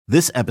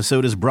This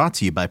episode is brought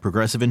to you by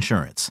Progressive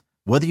Insurance.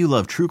 Whether you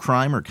love true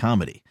crime or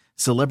comedy,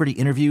 celebrity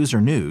interviews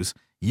or news,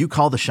 you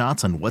call the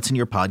shots on what's in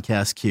your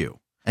podcast queue.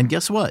 And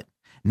guess what?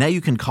 Now you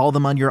can call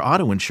them on your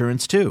auto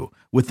insurance too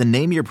with the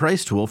Name Your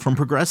Price tool from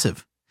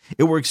Progressive.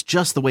 It works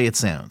just the way it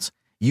sounds.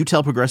 You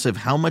tell Progressive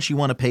how much you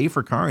want to pay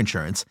for car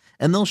insurance,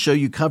 and they'll show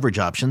you coverage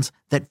options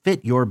that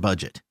fit your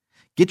budget.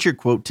 Get your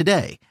quote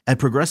today at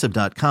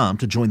Progressive.com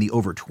to join the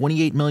over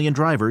 28 million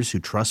drivers who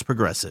trust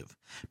Progressive.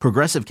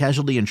 Progressive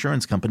Casualty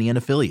Insurance Company and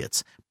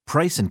Affiliates.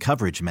 Price and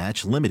coverage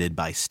match limited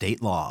by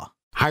state law.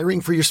 Hiring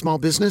for your small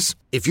business?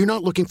 If you're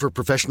not looking for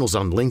professionals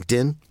on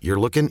LinkedIn, you're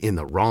looking in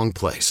the wrong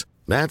place.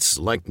 That's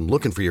like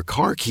looking for your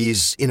car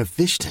keys in a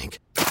fish tank.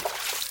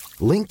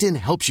 LinkedIn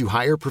helps you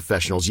hire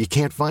professionals you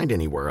can't find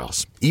anywhere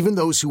else, even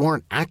those who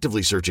aren't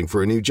actively searching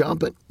for a new job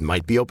but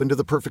might be open to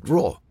the perfect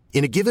role.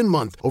 In a given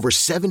month, over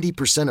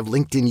 70% of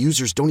LinkedIn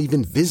users don't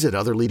even visit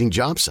other leading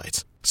job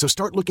sites. So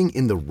start looking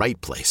in the right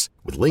place.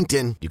 With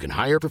LinkedIn, you can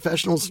hire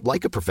professionals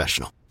like a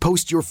professional.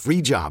 Post your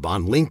free job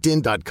on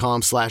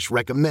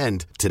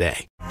linkedin.com/recommend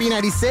today.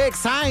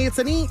 B96, hi, it's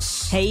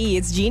Anish. Hey,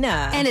 it's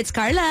Gina. And it's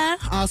Carla.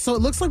 So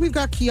it looks like we've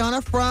got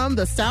Kiana from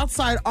the South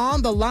Side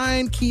on the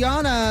line.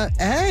 Kiana,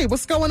 hey,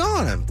 what's going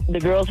on?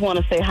 The girls want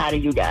to say hi to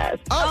you guys.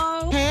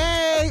 Oh,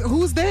 hey,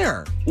 who's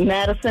there?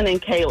 Madison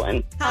and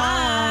Kaylin.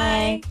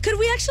 Hi. Could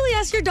we actually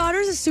ask your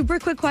daughters a super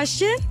quick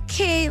question?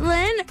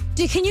 Caitlin,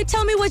 can you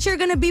tell me what you're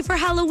going to be for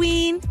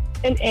Halloween?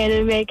 An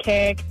anime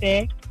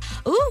character.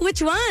 Ooh,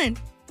 which one?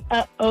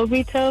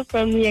 Obito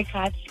from the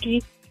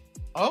Akatsuki.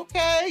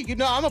 Okay, I'm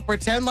going to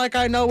pretend like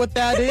I know what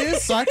that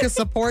is so I can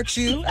support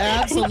you.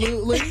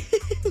 Absolutely.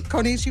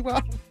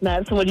 Konnichiwa.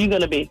 Madison, what are you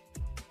going to be?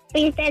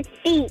 Princess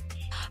Peach.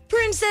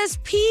 Princess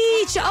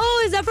Peach.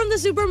 Oh, is that from the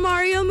Super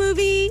Mario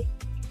movie?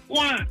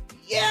 Yeah.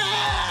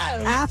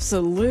 Yeah!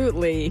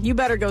 Absolutely. You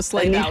better go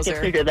slay I need Bowser. to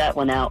figure that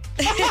one out.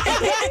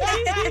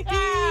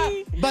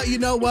 But you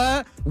know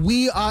what?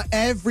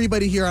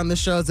 Everybody here on the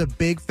show is a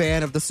big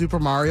fan of the Super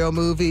Mario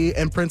movie,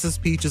 and Princess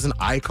Peach is an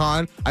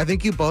icon. I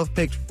think you both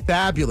picked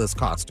fabulous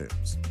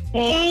costumes.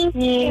 Thank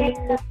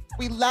you.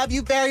 We love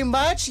you very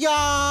much,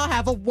 y'all.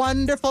 Have a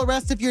wonderful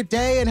rest of your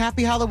day, and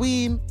happy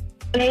Halloween.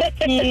 Thank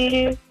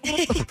you.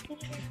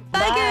 Bye,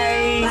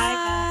 girls.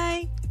 Bye.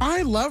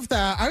 I love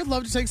that. I would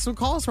love to take some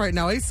calls right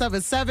now.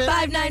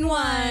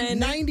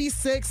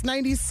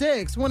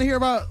 877-591-9696. Want to hear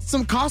about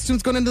some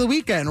costumes going into the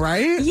weekend,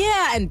 right?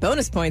 Yeah, and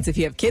bonus points if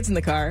you have kids in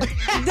the car.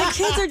 The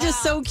kids are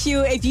just so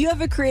cute. If you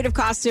have a creative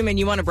costume and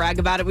you want to brag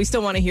about it, we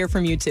still want to hear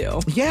from you too.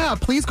 Yeah,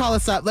 please call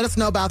us up. Let us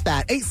know about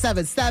that.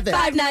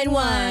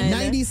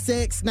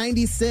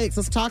 877-591-9696.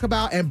 Let's talk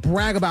about and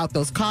brag about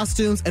those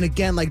costumes. And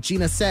again, like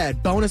Gina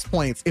said, bonus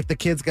points if the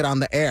kids get on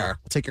the air.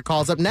 We'll take your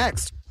calls up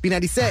next.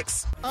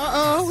 B96.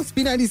 It's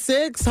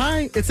B96.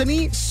 Hi, it's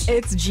Anish.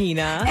 It's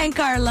Gina. And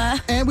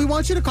Carla. And we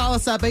want you to call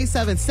us up,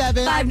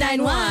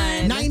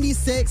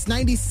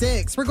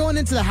 877-591-9696. We're going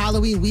into the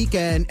Halloween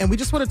weekend, and we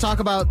just want to talk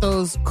about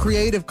those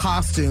creative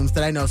costumes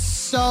that I know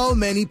so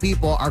many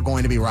people are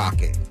going to be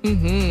rocking.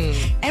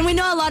 Mm-hmm. And we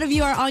know a lot of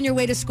you are on your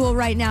way to school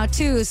right now,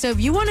 too. So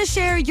if you want to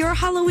share your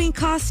Halloween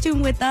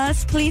costume with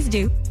us, please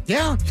do.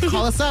 Yeah,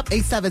 call us up,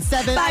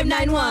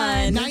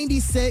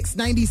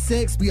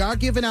 877-591-9696. We are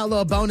giving out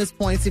little bonus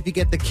points if you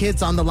get the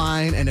kids on the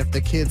line and if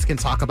the kids can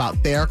talk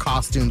about their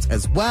costumes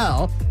as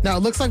well. Now,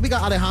 it looks like we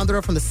got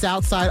Alejandra from the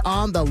South Side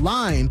on the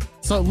line.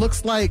 So it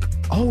looks like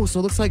your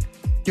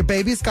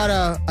baby's got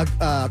a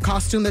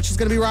costume that she's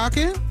going to be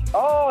rocking?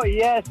 Oh,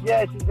 yes,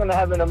 she's going to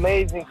have an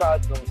amazing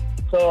costume.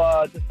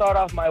 So to start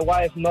off, my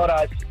wife,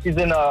 Nora, she's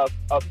in a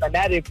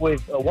fanatic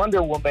with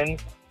Wonder Woman.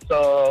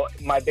 So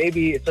my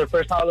baby, it's her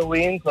first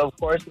Halloween, so of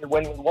course we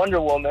went with Wonder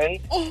Woman.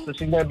 So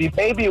she's going to be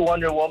baby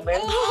Wonder Woman.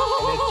 And it's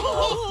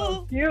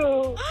so cute.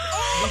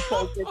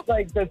 Because it's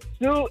like the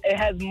suit, it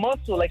has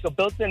muscle, like a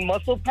built-in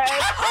muscle pad.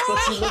 So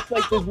she looks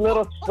like this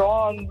little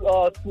strong,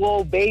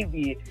 swole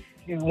baby.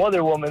 She's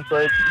Wonder Woman, so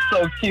it's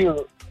so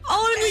cute.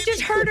 Oh, and we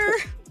just heard her.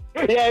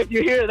 Yeah, if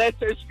you hear, that's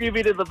her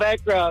screaming in the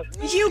background.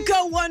 You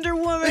go, Wonder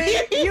Woman.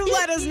 You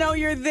let us know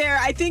you're there.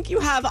 I think you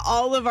have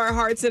all of our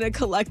hearts in a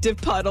collective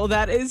puddle.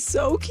 That is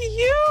so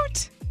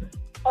cute.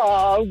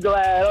 Oh, I'm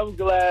glad.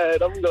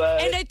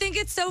 And I think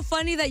it's so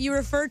funny that you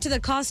referred to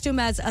the costume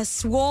as a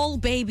swole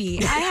baby.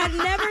 I had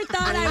never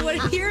thought I would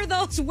hear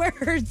those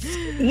words.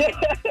 Yeah,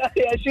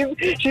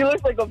 she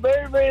looks like a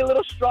very, very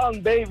little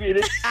strong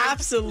baby.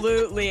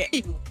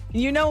 Absolutely.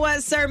 You know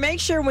what, sir?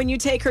 Make sure when you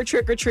take her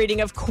trick-or-treating,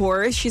 of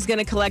course, she's going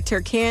to collect her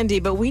candy,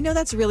 but we know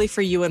that's really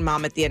for you and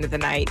Mom at the end of the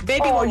night.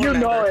 Baby won't remember.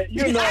 Know it. I'm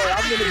going to be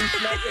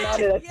snacking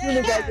on it as soon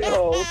as I get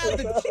home.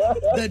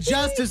 The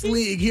Justice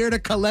League here to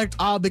collect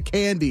all the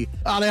candy.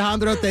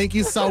 Alejandro, thank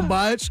you so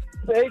much.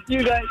 Thank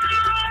you, guys.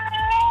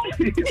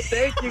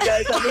 Thank you,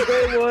 guys. Have a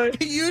great one.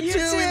 You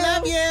too. We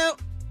love you.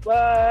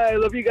 Bye.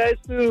 Love you guys,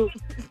 too.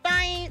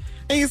 Bye.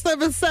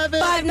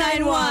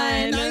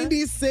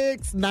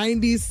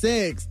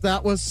 877-591-9696.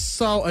 That was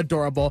so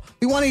adorable.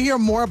 We want to hear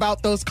more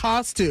about those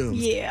costumes.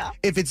 Yeah.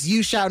 If it's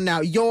you shouting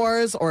out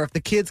yours or if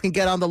the kids can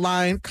get on the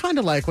line, kind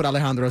of like what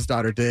Alejandro's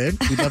daughter did.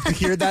 We'd love to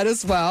hear that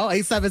as well.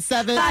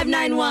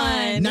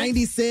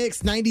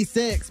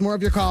 877-591-9696. More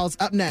of your calls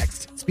up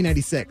next. It's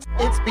B96.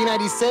 It's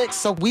B96.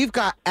 So we've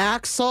got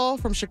Axel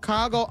from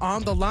Chicago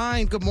on the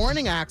line. Good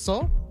morning,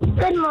 Axel.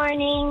 Good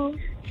morning.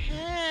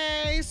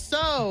 Hey,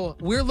 so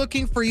we're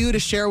looking for you to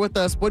share with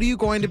us, what are you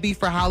going to be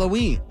for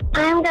Halloween?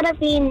 I'm going to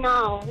be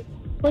null,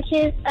 which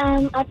is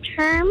a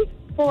term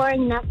for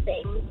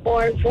nothing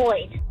or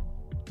void.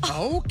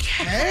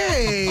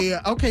 Okay.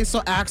 Okay,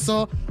 so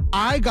Axel,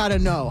 I got to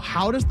know,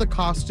 how does the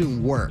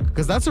costume work?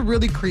 Because that's a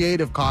really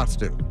creative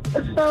costume.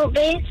 So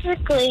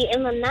basically,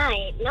 in the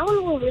night, no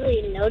one will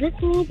really notice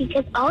me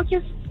because I'll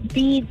just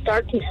be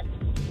darkness.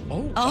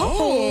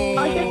 Oh.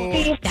 I'll just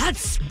be... That's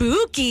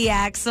spooky,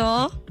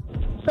 Axel.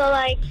 So,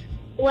 like,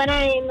 when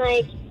I'm,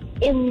 like,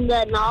 in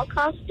the null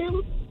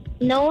costume,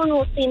 no one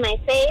will see my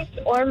face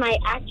or my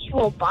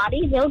actual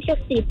body. They'll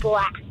just see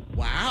black.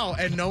 Wow,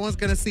 and no one's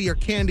going to see your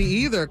candy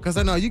either, because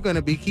I know you're going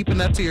to be keeping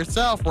that to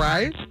yourself,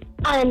 right?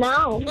 I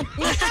know.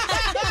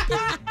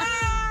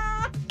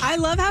 I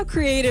love how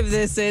creative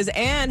this is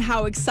and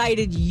how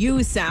excited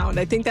you sound.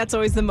 I think that's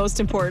always the most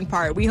important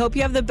part. We hope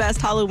you have the best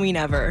Halloween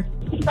ever.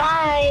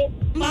 Bye.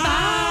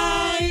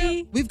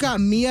 Bye. We've got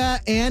Mia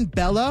and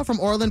Bella from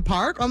Orland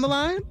Park on the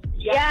line.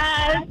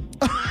 Yes.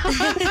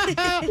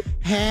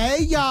 Hey,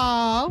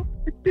 y'all.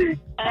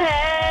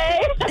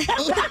 Hey.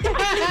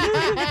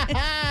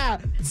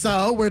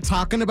 So we're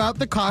talking about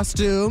the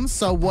costumes.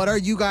 So what are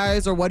you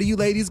guys or what are you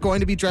ladies going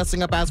to be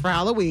dressing up as for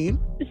Halloween?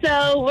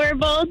 So we're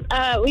both,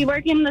 we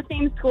work in the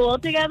same school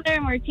together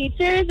and we're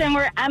teachers and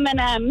we're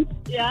M&Ms.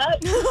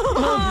 Yep.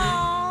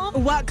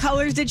 What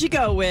colors did you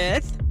go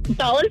with?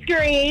 Solid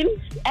green.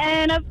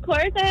 And of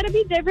course I had to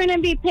be different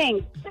and be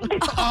pink.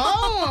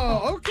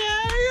 Oh,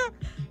 okay.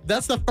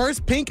 That's the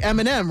first pink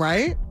M&M,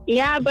 right?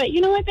 Yeah, but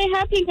you know what? They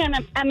have pink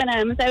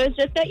M&Ms. I was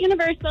just at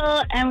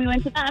Universal and we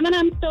went to the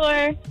M&M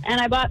store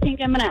and I bought pink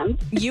M&Ms.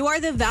 You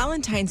are the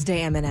Valentine's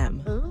Day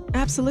M&M.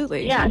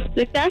 Absolutely. Yes,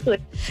 exactly.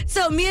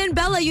 So Mia and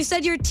Bella, you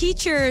said you're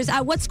teachers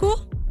at what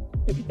school?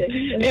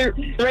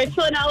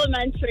 Richland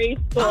Elementary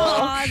School.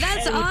 Oh,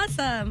 that's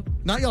awesome.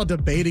 Not y'all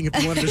debating if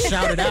you wanted to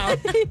shout it out.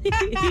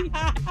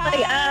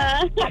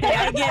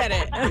 I get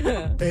it.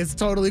 It's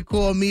totally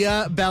cool.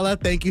 Mia, Bella,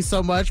 thank you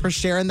so much for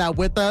sharing that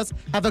with us.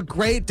 Have a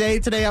great day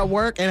today at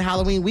work and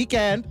Halloween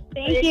weekend.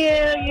 Thank you.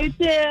 You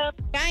too.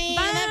 Bye.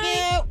 Love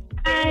you.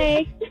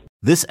 Bye.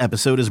 This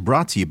episode is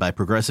brought to you by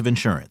Progressive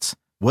Insurance.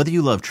 Whether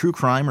you love true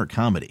crime or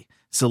comedy,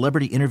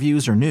 celebrity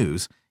interviews or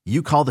news,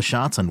 you call the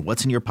shots on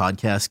what's in your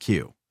podcast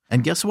queue.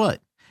 And guess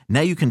what?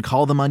 Now you can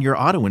call them on your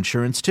auto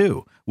insurance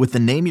too with the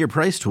Name Your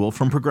Price tool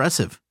from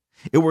Progressive.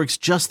 It works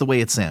just the way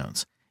it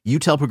sounds. You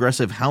tell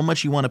Progressive how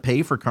much you want to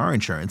pay for car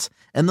insurance,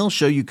 and they'll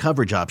show you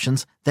coverage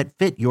options that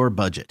fit your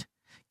budget.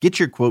 Get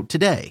your quote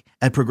today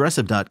at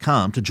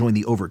Progressive.com to join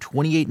the over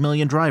 28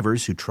 million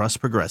drivers who trust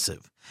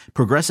Progressive.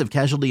 Progressive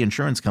Casualty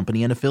Insurance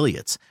Company and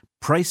Affiliates.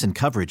 Price and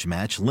coverage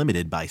match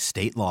limited by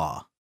state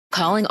law.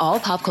 Calling all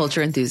pop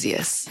culture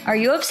enthusiasts. Are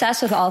you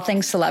obsessed with all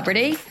things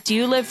celebrity? Do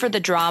you live for the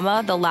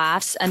drama, the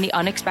laughs, and the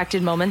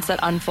unexpected moments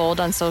that unfold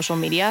on social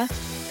media?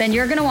 Then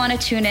you're going to want to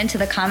tune in to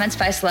the Comments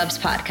by Celebs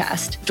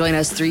podcast. Join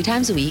us 3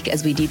 times a week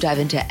as we deep dive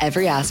into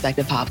every aspect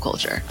of pop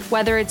culture.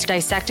 Whether it's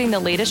dissecting the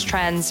latest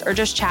trends or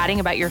just chatting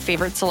about your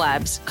favorite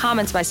celebs,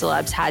 Comments by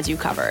Celebs has you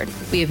covered.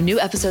 We have new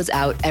episodes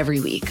out every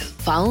week.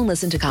 Follow and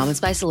listen to Comments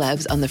by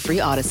Celebs on the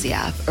free Odyssey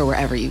app or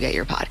wherever you get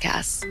your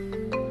podcasts.